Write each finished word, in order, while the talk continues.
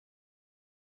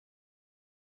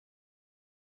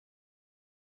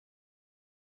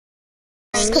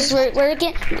because we're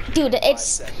getting, dude.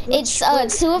 It's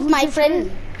two of my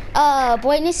friend,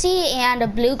 Boynacy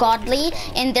and Blue Godly,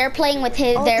 and they're playing with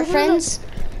their friends.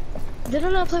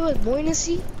 Didn't I play with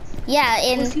Boynacy?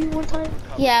 Yeah, with you one time?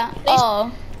 Yeah.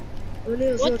 Oh. When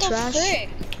it was what the trash. frick?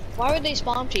 Why would they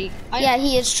spawn peek? Yeah,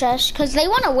 he is trash because they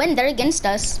want to win. They're against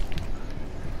us.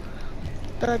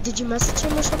 Did you message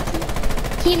him or something?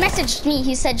 He messaged me.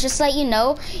 He said, just let you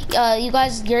know,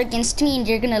 you're against me and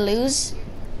you're gonna lose.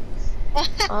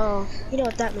 Oh, you know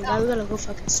what that means. I'm gonna go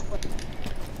fucking split.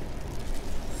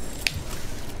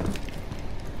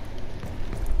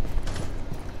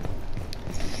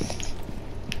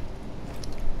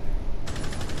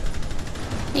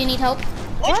 Do you need help?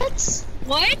 What?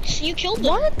 What? You killed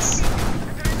them. What?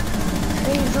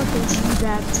 They fucking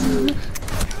teabagged you.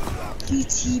 He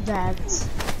teabagged.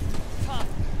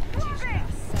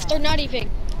 They're not even.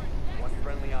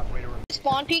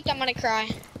 Spawn peeked, I'm gonna cry.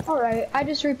 Alright, I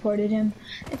just reported him.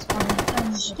 It's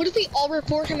fine. What if we all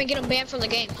report him and get him banned from the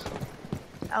game?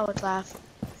 I would laugh.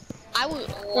 I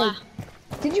would laugh.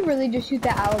 Did you really just shoot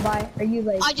that alibi? Are you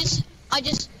like... I just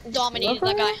dominated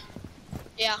that guy.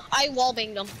 Yeah, I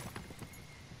wallbanged him.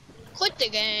 Quit the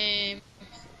game.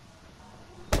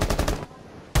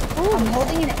 Ooh, I'm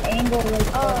holding an angle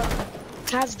like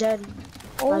Cat's dead.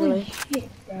 holy shit,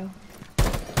 bro.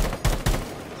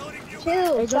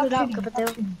 Chill, They stop jumped out, shooting. but they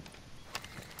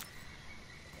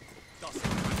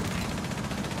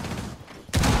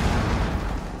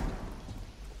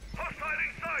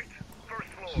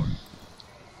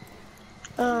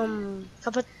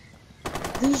Kapit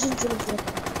Legions in the flip.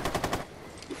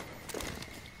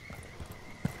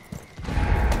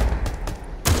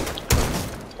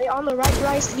 They on the right,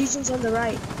 Rice. Legions on the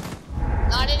right.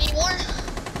 Not anymore.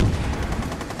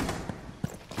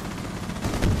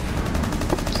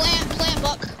 Plan,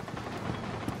 Buck.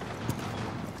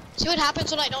 See what happens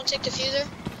when I don't take diffuser?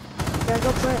 Yeah,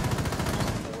 go plant.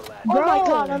 Oh my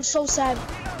god, I'm so sad.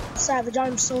 Savage,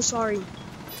 I'm so sorry.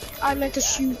 I meant to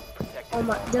shoot. Oh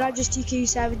my, did I just TK you,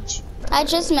 Savage? I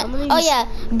just meant. Oh yeah.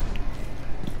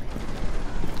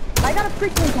 I got a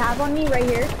freaking tab on me right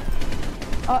here.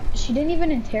 Oh, she didn't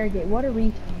even interrogate. What a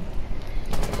retard.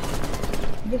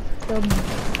 Just killed me.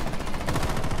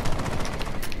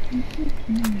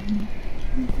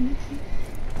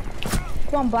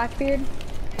 Come on, Blackbeard.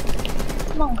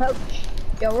 Come on, coach.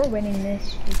 Yo, we're winning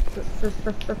this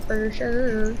for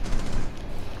sure.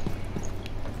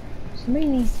 Somebody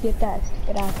needs to get that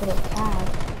stupid ass little tab.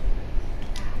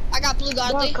 I got Blue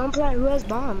Godly. Well, come plant. Who has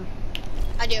bomb?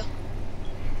 I do.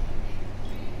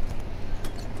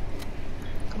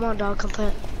 Come on, dog, come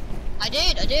plant. I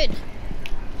did.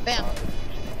 Bam.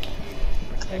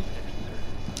 Okay.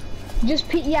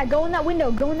 Just yeah, go in that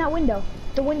window. Go in that window.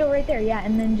 The window right there. Yeah,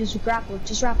 and then just grapple.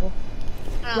 Just rappel.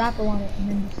 Oh. Rappel on it, and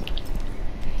then just.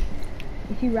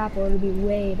 If you rappel, it'll be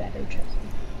way better. Trust me.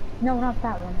 No, not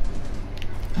that one.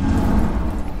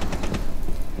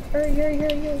 Hurry.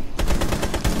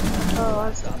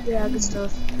 Oh, yeah, good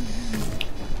stuff.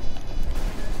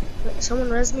 Wait, someone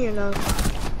res me or no?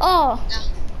 Oh. No.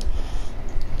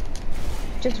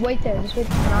 Just wait there. Just wait.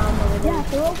 Yeah,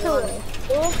 throw it.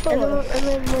 And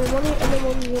then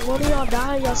when one of y'all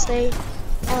die, y'all say,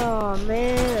 oh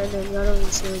man, and then y'all don't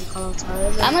even say what you call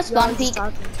time. I'm a spawn peek.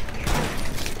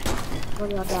 When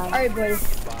y'all die. Alright, boys.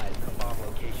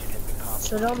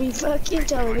 So don't be fucking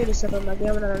telling me to step up my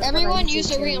game. Everyone use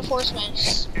the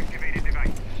reinforcements.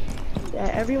 Yeah,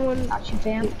 everyone Got you,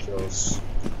 fam. get kills.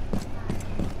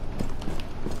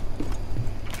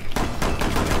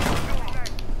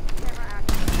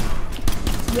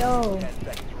 Yo,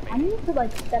 I need to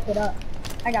like step it up.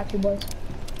 I got you, boys.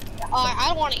 I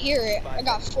don't want to hear it. I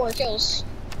got 4 kills.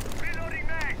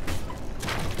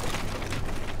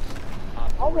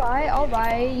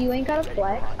 Alright. You ain't got a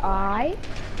flex. I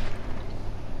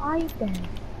then.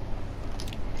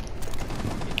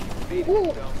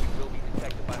 Ooh.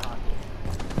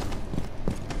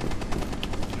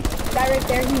 Guy right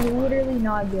there, he's literally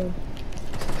not good.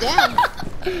 Damn.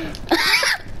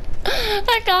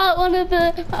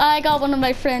 I got one of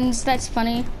my friends. That's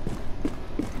funny.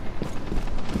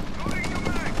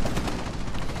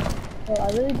 Oh,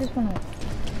 I really just wanna.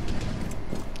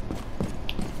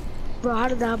 Bro, how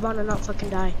did the Habana not fucking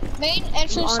die? Main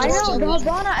entrance I door. know, the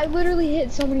Habana I literally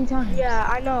hit so many times. Yeah,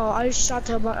 I know. I shot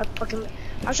the Habana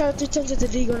I shot her 3 times with the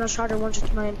Deagle and I shot her once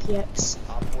with my MPX.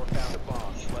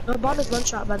 The Habana's one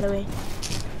shot, by the way.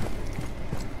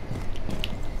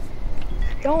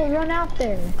 Don't run out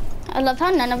there. I love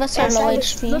how none of us are low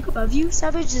Savage, HP. look above you.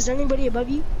 Savage, is there anybody above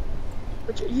you?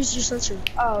 Use your sensor.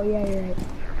 Oh, yeah, you're right.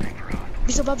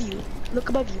 He's above you. Look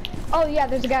above you. Oh, yeah,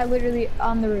 there's a guy literally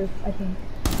on the roof, I think.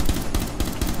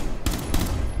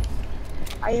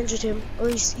 I injured him. Or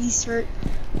he's hurt.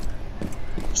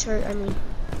 He's hurt, I mean.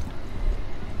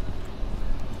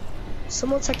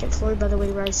 Someone second floor, by the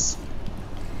way, Rice.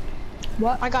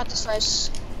 What? I got this, Rice.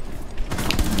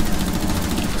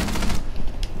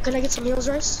 Can I get some heals,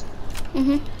 Rice?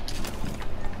 Mm-hmm.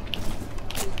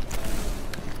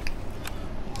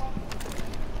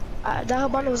 That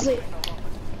Habana was lit.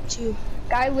 Too.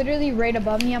 Guy literally right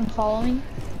above me. I'm following.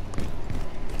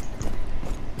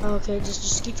 Okay,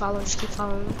 just keep following. Just keep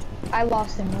following. I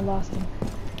lost him.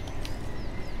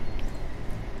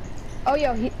 Oh,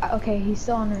 yo, okay, he's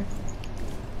still on roof.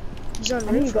 He's on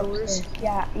I need to roof go floors.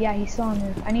 upstairs. Yeah, he's still on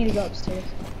roof. I need to go upstairs.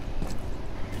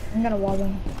 I'm gonna wall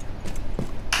him.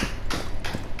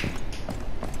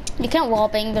 You can't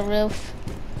wallbang the roof.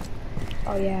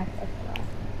 Oh yeah, I forgot.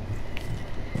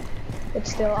 But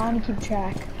still, I want to keep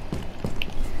track.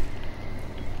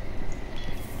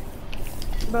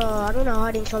 Bro, I don't know how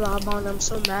I didn't kill the Habana. I'm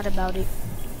so mad about it.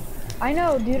 I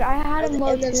know, dude. I had him low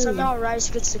And then too. somehow Rice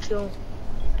gets the kill.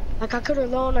 Like, I could have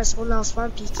known I saw now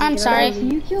spawn peeking. I'm sorry. Can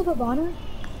you kill the Habana?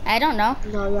 I don't know.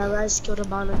 No, yeah, Rice killed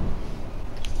Habana.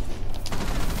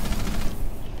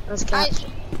 That's cap.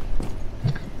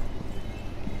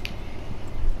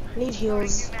 I need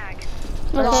heals.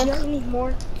 Rice, you need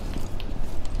more?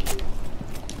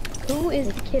 Who is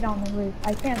the kid on the roof?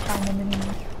 I can't find him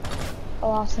anymore. I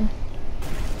lost him.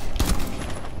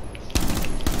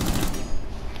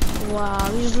 Wow,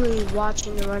 I'm usually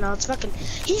watching it right now. It's fucking.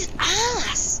 He's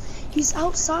ass! He's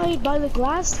outside by the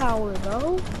glass tower,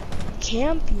 bro.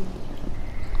 Camping.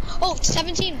 Oh,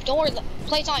 17. Don't worry.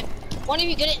 Playtime. One of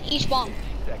you get it in each bomb.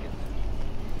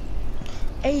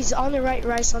 Hey, he's on the right,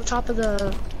 Rice, on top of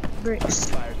the bricks.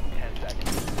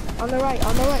 On the right,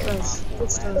 Rice.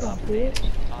 Good stuff.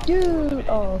 Dude!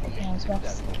 Oh, okay, I was about to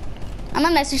say. I'm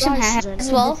gonna message him.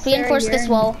 This wall. Reinforce this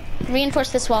wall. Reinforce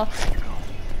this wall.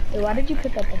 Wait, why did you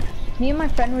pick up this? Me and my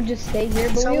friend would just stay here,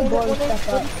 but So we would blow when stuff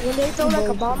up. when they throw like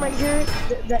a bomb right here,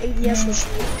 the ADS will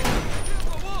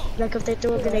shoot. Like if they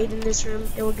throw a grenade in this room,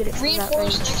 it will get it from that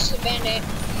Reinforce range. next to Band-Aid.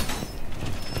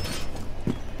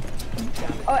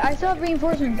 Oh, I still have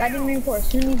reinforcements. I didn't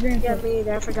reinforce. Who needs Yeah, reinforcements? me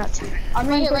either. I forgot to. I'm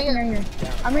reinforcing right here.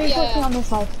 I'm reinforcing on this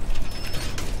house.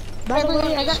 By the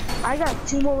way, I got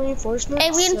 2 more reinforcements.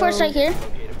 Hey, reinforce so right here.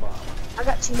 I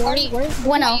got 2 more. Already. Where?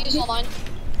 1-0.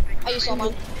 I used all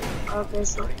mine. Okay,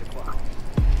 so.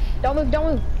 Don't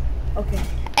move. Okay.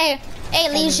 Hey,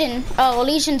 Legion. Oh,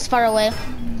 Legion's far away.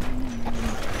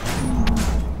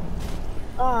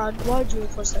 Why'd you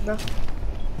reinforce that, bro?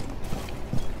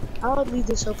 I would leave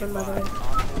this open, by the way.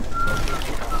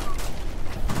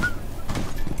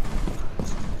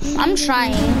 I'm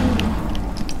trying.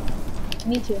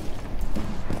 Me too.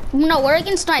 No, we're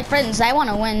against my friends. I want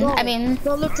to win. No, I mean,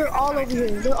 no, look, they're all over here.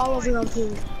 They're all over here on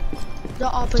ping. They're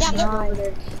all pushing Yeah, over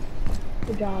there.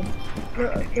 Good job.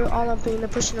 They're all on ping. They're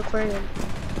pushing aquarium.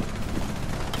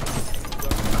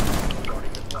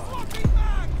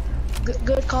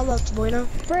 Good call outs, Bueno.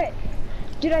 Frick.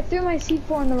 Dude, I threw my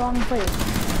C4 in the wrong place.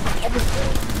 I just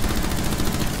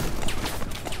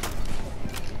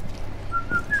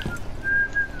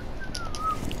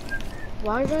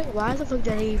Why the fuck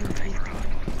did I even ping?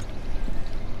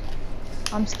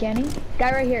 I'm scanning.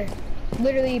 Guy right here.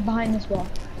 Literally behind this wall.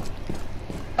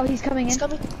 Oh, he's coming in. He's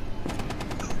coming.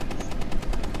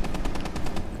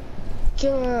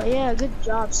 Kill yeah, good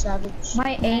job, Savage.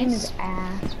 My aim is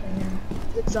ass right now.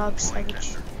 Good job,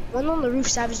 Savage. One on the roof,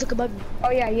 Savage, look above you. Oh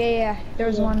yeah.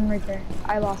 There's one right there.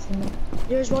 I lost him.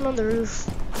 There's one on the roof.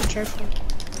 Be careful.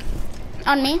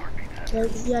 on me.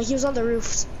 Yeah, he was on the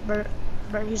roof. Bert,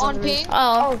 he was on the ping? roof.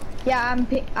 Oh, Oh, yeah,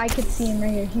 I could see him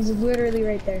right here. He's literally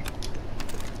right there.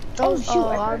 Oh, shoot.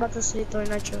 I was about to say throw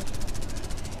nitro.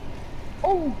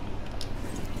 Oh,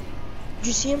 Did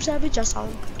you see him, Savage? I saw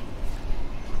him.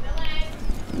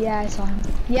 yeah, I saw him.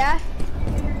 Yeah?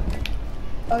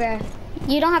 Okay.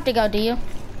 you don't have to go, do you?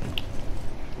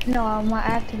 No, I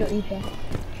have to go eat that.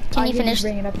 Can I you can finish? just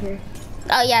bring it up here.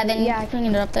 Oh yeah, then Yeah, I bring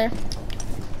it up there.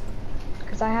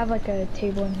 Because I have like a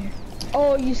table in here.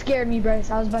 Oh, you scared me, Bryce.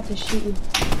 I was about to shoot you.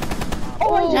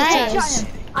 Oh, I just nice. shot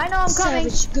him. I know I'm coming.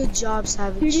 Savage, good job,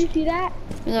 Savage. Did you see that?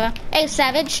 Yeah. Hey,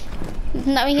 Savage,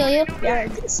 let me heal you. Yeah,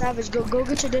 Savage, go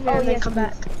get your dinner Oh, and then yes, come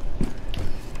back.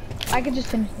 I could just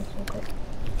finish this real quick.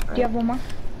 Do you have one more?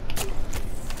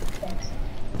 Thanks.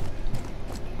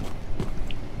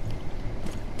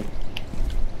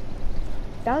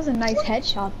 That was a nice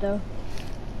headshot, though.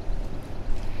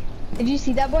 Did you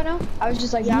see that, Bueno? I was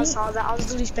just like, Yeah, I "Yeet." saw that. I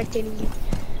was literally spectating you.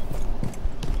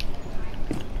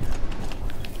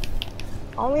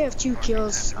 I only have 2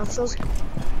 kills. I'm so.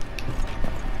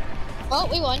 Well,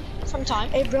 we won. from time.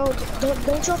 Hey, bro,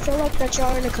 don't y'all feel like that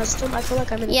y'all are in a custom? I feel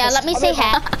like I'm in a Yeah, let custom. me say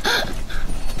hi.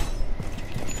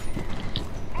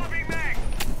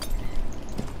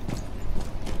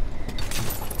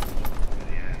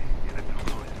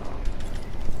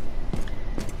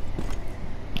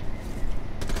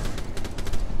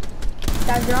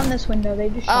 Guys, they're on this window. They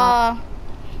just shot.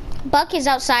 Buck is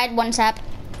outside, one tap.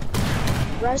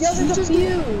 Right, Yo, there's a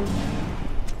few.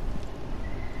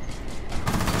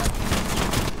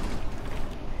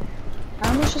 I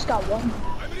almost just got one.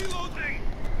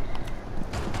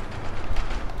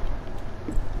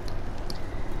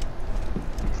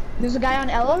 There's a guy on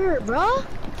Ella. bro.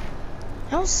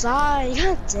 Outside.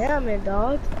 God damn it,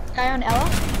 dog. Guy on Ella.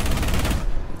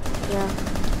 Yeah.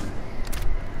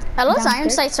 Hello's iron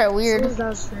Downstairs? sights are weird. Someone's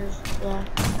downstairs. Yeah.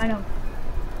 I know.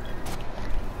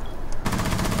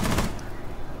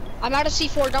 I'm out of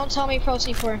C4. Don't tell me pro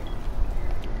C4.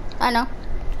 I know.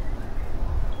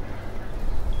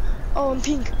 Oh, I'm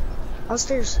pink.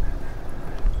 Downstairs.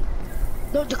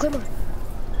 No, declaimer.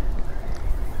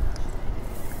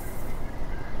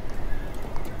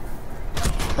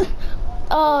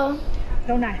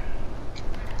 Don't die.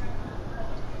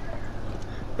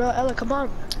 Bro, Ella, come on.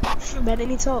 Man, I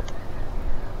need help.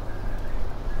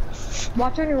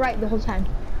 Watch on your right the whole time.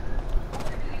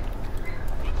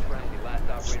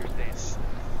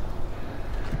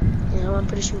 Yeah, I'm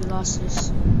pretty sure we lost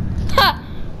this. Ha!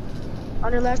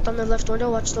 On the left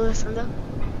window. Watch the left window.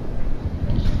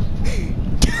 Rain.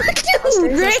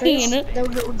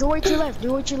 Do way to your left.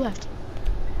 Do way to your left.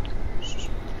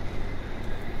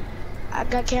 I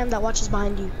got cam that watches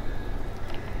behind you.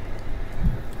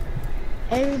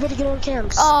 Everybody get on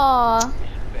cams. Aw.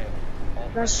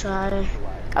 Let's try.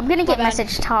 I'm gonna get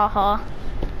messaged, haha.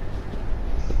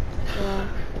 Yeah.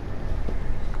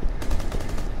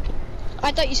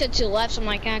 I thought you said to the left, so I'm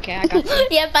like, okay, I got you.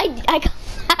 Yep, I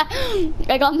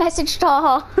got messaged,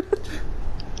 haha.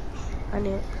 I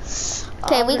knew it.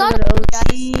 Okay, we I'm got. gonna go to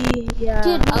OT. Yeah.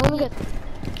 Dude, I'm gonna get.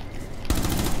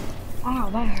 Ow,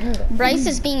 that hurt. Bryce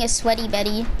is being a sweaty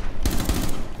Betty.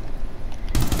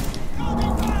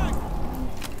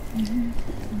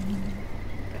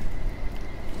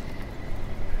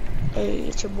 Hey,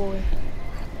 it's your boy.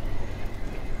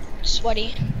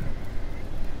 Sweaty.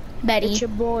 Betty. It's your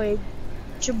boy.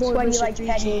 It's your boy. Sweaty Mr. like 3K.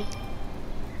 Teddy.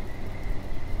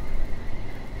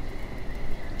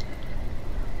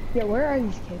 Yeah, where are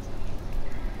these kids?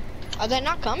 Are they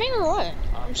not coming or what?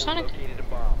 I'm just trying to.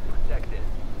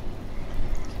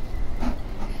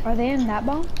 Are they in that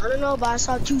bomb? I don't know, but I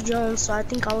saw 2 drones, so I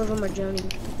think all of them are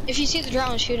droning. If you see the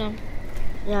drone, shoot him.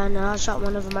 Yeah, no, I shot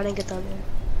one of them. I didn't get the other one.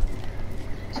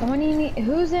 Someone need.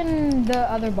 Who's in the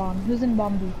other bomb? Who's in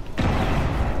bomb B?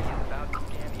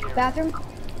 Bathroom?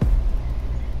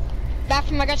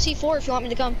 Bathroom, I got C4 if you want me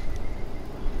to come.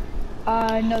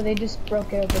 No, they just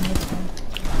broke it open this time.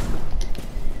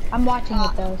 I'm watching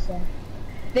it though, so.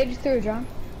 They just threw a drone.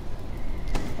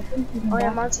 I think he's in Oh yeah,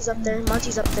 bathroom. Monty's up there.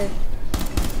 Monty's up there.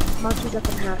 Monty's up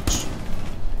in hatch.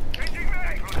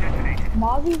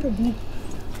 Mozzie's a deep.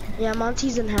 Yeah,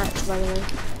 Monty's in hatch, by the way.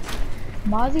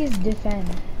 Mozzie's defend.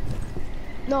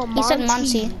 No, He said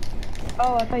Monty.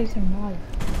 Oh, I thought you said Mozzie.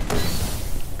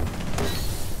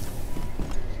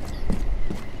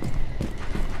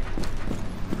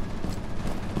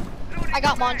 I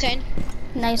got Montaigne.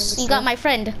 Nice. You got my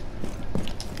friend.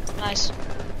 Nice.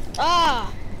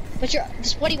 Ah! But the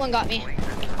sweaty one got me.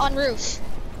 On roof.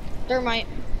 Thermite.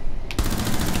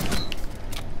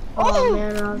 Oh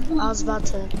man, I was about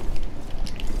to.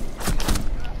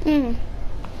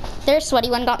 Their sweaty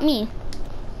one got me.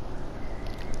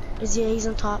 He's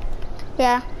on top.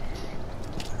 Yeah.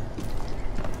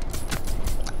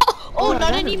 Oh, I not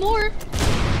got him. anymore.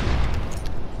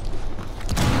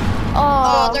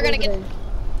 Oh. They're gonna get.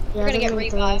 Yeah, We're gonna get the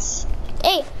revived. rest.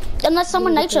 Hey, unless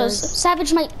someone Look at nitros. this.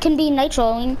 Savage can be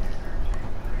nitroing.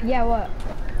 Yeah, what?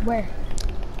 Where?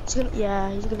 He's gonna get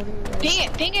rezzed. Ping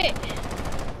it, ping it.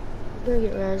 He's gonna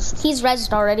get rezzed. He's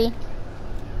rezzed already.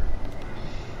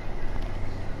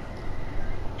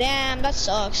 Damn, that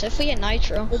sucks. If we get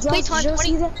nitro. Did Play y'all- time did y'all 20,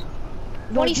 see that?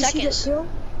 Bro, 20 did you see that seconds. kill?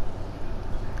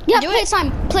 Yeah, Do play it.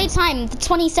 time. Play time.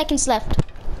 20 seconds left.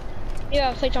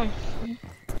 Yeah, play time.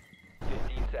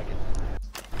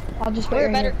 I'll just wait We're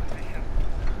right better. here.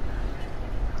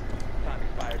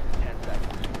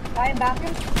 Guy in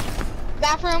bathroom?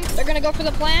 Bathroom, they're gonna go for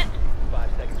the plant. 5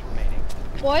 seconds remaining.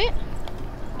 What?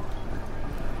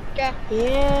 Okay.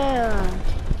 Yeah.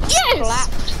 Yes!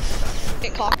 Collapsed.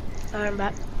 Get caught. Alright, I'm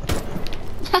back.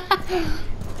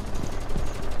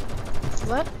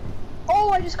 What?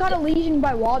 Oh, I just got a lesion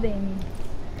by wall banging.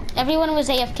 Everyone was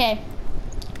AFK.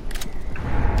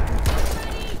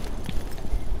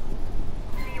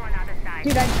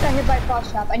 Dude, I just got hit by a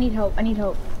frost trap. I need help. I need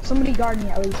help. Somebody guard me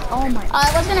at least. Oh my.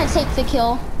 I was gonna take the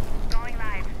kill.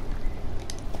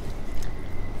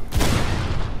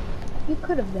 You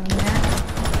could have done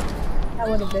that. That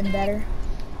would have been better.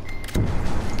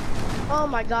 Oh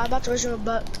my god, I'm about to rush him a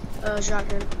butt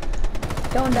shotgun.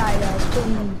 Don't die, guys.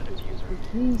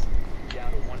 Please.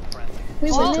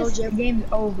 We win this, the game's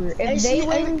over. If they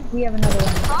win, we have another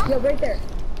one. Yo, right there.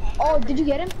 Oh, did you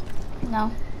get him?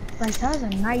 No. Bryce, that was a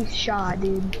nice shot,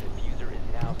 dude.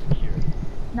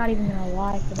 Not even gonna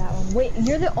lie for that one. Wait,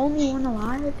 you're the only one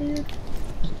alive, dude?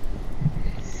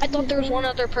 I thought there was one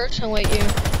other person with you.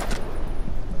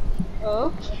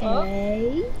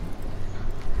 Okay.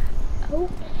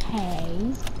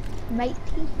 Okay.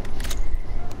 Matey.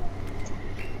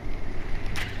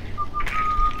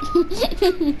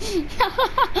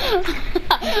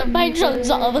 My drum's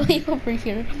all the way over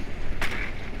here.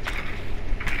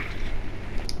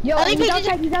 Yo, he's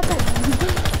outside, he's outside.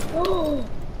 Oh,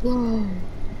 whoa.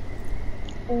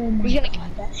 Oh my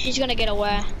god. He's gonna get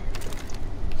away.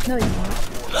 No, he's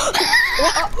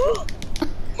not.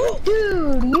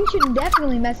 Dude, you should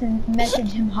definitely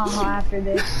message him haha after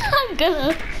this. I'm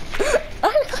gonna.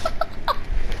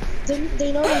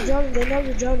 They know you're drowning, they know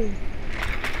you're drowning.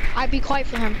 I'd be quiet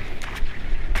for him.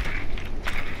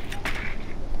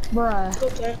 Bruh.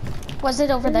 Okay. Was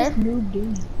it over there? Noob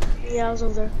dude. Yeah, I was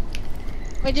over there.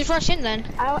 Wait, just rush in then.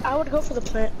 I would go for the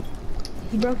plant.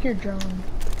 He broke your drone.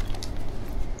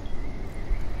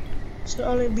 So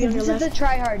only be on your This left. is the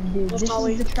tryhard dude. Left This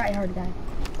hallway. is the tryhard guy.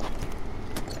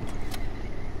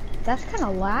 That's kind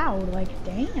of loud. Like,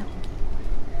 damn.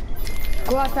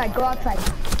 Go outside. Go outside.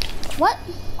 What?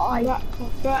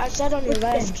 Bro, I said on your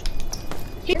left.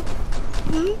 Here.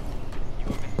 Hmm?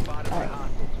 Alright.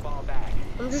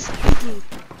 I'm just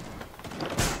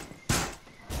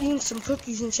eating some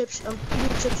cookies and chips. I'm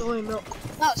eating chips, oil, and milk.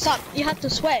 No, stop. You have to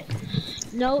sweat.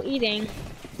 No eating.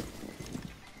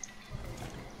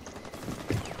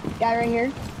 Guy right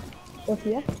here.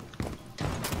 Sophia.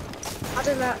 I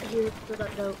did not hear for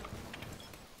that dope.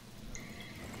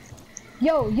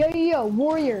 Yo,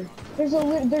 warrior. There's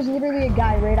literally a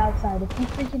guy right outside. If you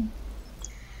freaking.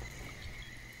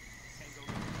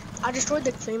 I destroyed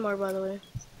the claymore, by the way.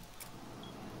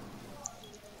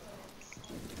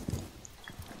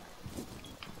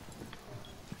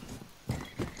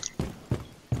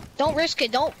 Don't risk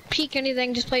it. Don't peek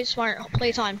anything. Just play smart.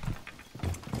 Play time.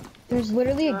 There's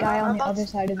literally a guy on the about other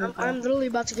side of the wall. I'm literally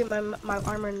about to get my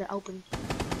armor in the open.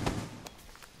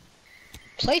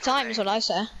 Play time is what I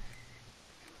say.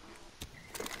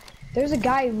 There's a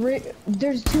guy.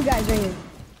 There's two guys right here.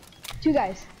 Two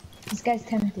guys. This guy's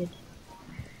tempted.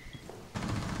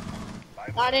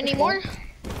 Not anymore.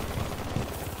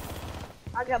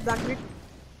 I got back here.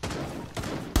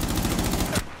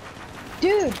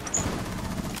 Dude!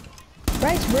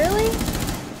 Bryce, really?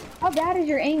 How bad is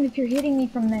your aim if you're hitting me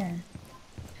from there?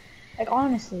 Like,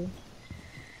 honestly.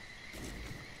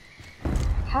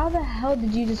 How the hell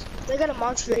did you just They got a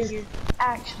monster right here.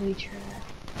 actually try?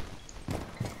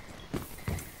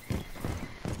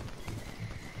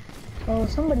 Oh,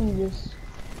 somebody just...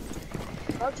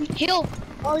 Heal.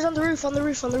 Oh, he's on the roof, on the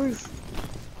roof, on the roof.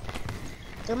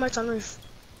 Their mic's on the roof.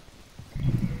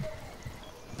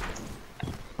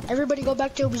 Everybody go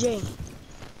back to OBJ.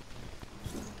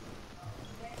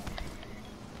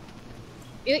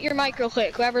 Mute your mic real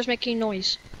quick. Whoever's making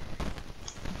noise.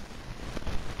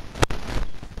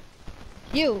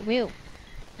 You, mute.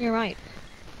 You're right.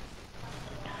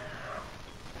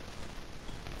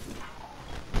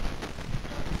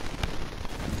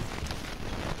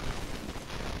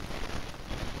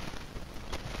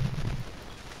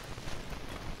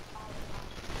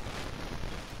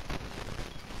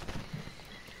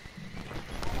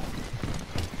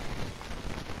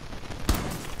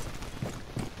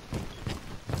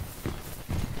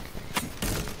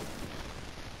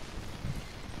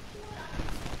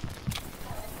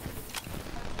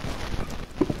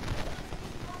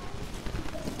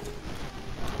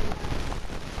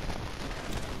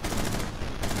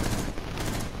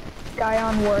 Guy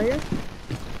on warrior.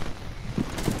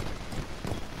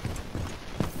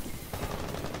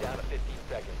 Down to 15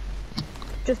 seconds.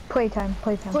 Just playtime,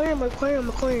 playtime. Aquarium, aquarium,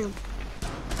 aquarium.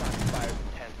 Expires in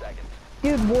 10 seconds.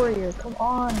 Dude, warrior, come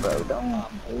on, bro, don't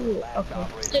do it. Okay.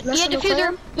 Yeah, Less than a diffuser.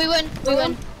 player? We win. We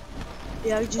win.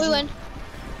 Yeah, We win.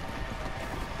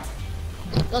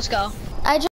 Let's go. I just